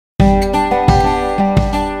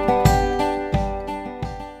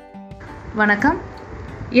வணக்கம்.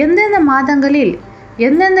 எந்தெந்த மாதங்களில்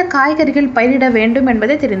எந்தெந்த காய்கறிகள் பயிரிட வேண்டும்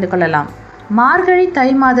என்பதை தெரிந்து கொள்ளலாம். மார்கழி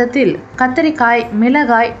தை மாதத்தில் கத்தரிக்காய்,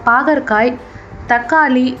 மிளகாய், பாகற்காய்,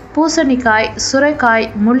 தக்காளி, பூசணிக்காய், சுரைக்காய்,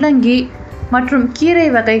 முள்ளங்கி மற்றும் கீரை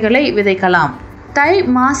வகைகளை விதைக்கலாம். தை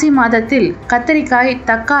மாசி மாதத்தில் கத்தரிக்காய்,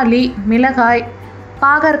 தக்காளி, மிளகாய்,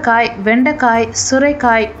 பாகற்காய், வெண்டைக்காய்,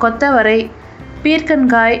 சுரைக்காய், கொத்தவரை,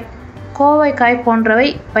 பீர்க்கங்காய், கோவைக்காய்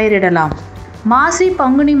போன்றவை பயிரிடலாம். மாசி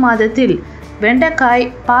பங்குனி மாதத்தில் வெண்டைக்காய்,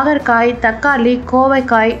 பாகற்காய், தக்காளி,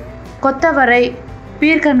 கோவைக்காய், கொத்தவரை,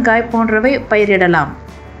 பீர்க்கங்காய் போன்றவை பயிரிடலாம்.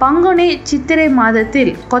 பங்குனி சித்திரை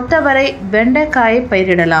மாதத்தில் கொத்தவரை, வெண்டைக்காயை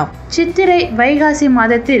பயிரிடலாம். சித்திரை வைகாசி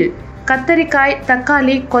மாதத்தில் கத்தரிக்காய்,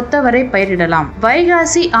 தக்காளி, கொத்தவரை பயிரிடலாம்.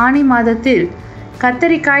 வைகாசி ஆனி மாதத்தில்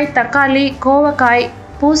கத்தரிக்காய், தக்காளி, கோவைக்காய்,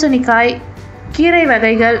 பூசணிக்காய், கீரை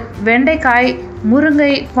வகைகள், வெண்டைக்காய்,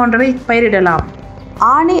 முருங்கை போன்றவை பயிரிடலாம்.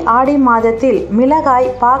 ஆனி ஆடி மாதத்தில் மிளகாய்,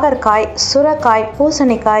 பாகற்காய், சுரைக்காய்,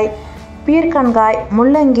 பூசணிக்காய், பீர்க்கங்காய்,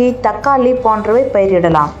 முள்ளங்கி, தக்காளி போன்றவை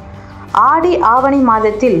பயிரிடலாம். ஆடி ஆவணி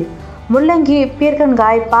மாதத்தில் முள்ளங்கி,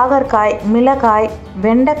 பீர்க்கங்காய், பாகற்காய், மிளகாய்,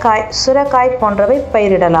 வெண்டைக்காய், சுரைக்காய் போன்றவை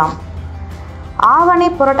பயிரிடலாம். ஆவணி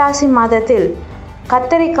புரட்டாசி மாதத்தில்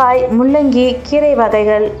கத்தரிக்காய், முள்ளங்கி, கீரை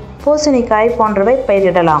வகைகள், பூசணிக்காய் போன்றவை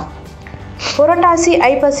பயிரிடலாம். புரட்டாசி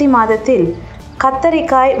ஐப்பசி மாதத்தில்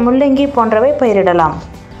கத்தரிக்காய், முள்ளங்கி போன்றவை பயிரிடலாம்.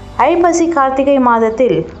 ஐப்பசி கார்த்திகை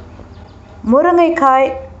மாதத்தில் முருங்கைக்காய்,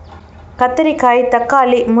 கத்தரிக்காய்,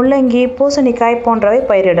 தக்காளி, முள்ளங்கி, பூசணிக்காய் போன்றவை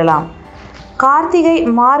பயிரிடலாம். கார்த்திகை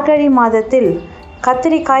மார்கழி மாதத்தில்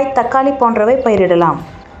கத்தரிக்காய், தக்காளி போன்றவை பயிரிடலாம்.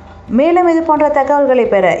 மேலும் இது போன்ற தகவல்களை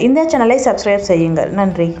பெற இந்த சேனலை சப்ஸ்கிரைப் செய்யுங்கள்.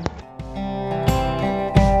 நன்றி.